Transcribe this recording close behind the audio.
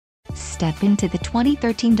step into the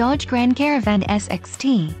 2013 Dodge Grand Caravan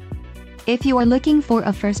SXT. If you are looking for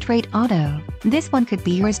a first-rate auto, this one could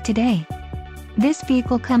be yours today. This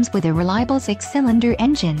vehicle comes with a reliable 6-cylinder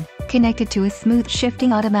engine, connected to a smooth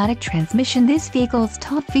shifting automatic transmission. This vehicle's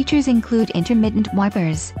top features include intermittent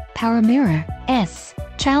wipers, power mirror,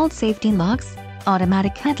 child safety locks,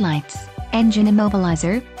 automatic headlights, engine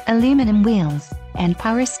immobilizer, aluminum wheels, and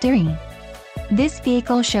power steering. This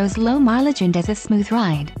vehicle shows low mileage and has a smooth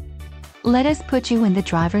ride. Let us put you in the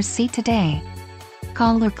driver's seat today.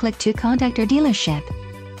 Call or click to contact our dealership.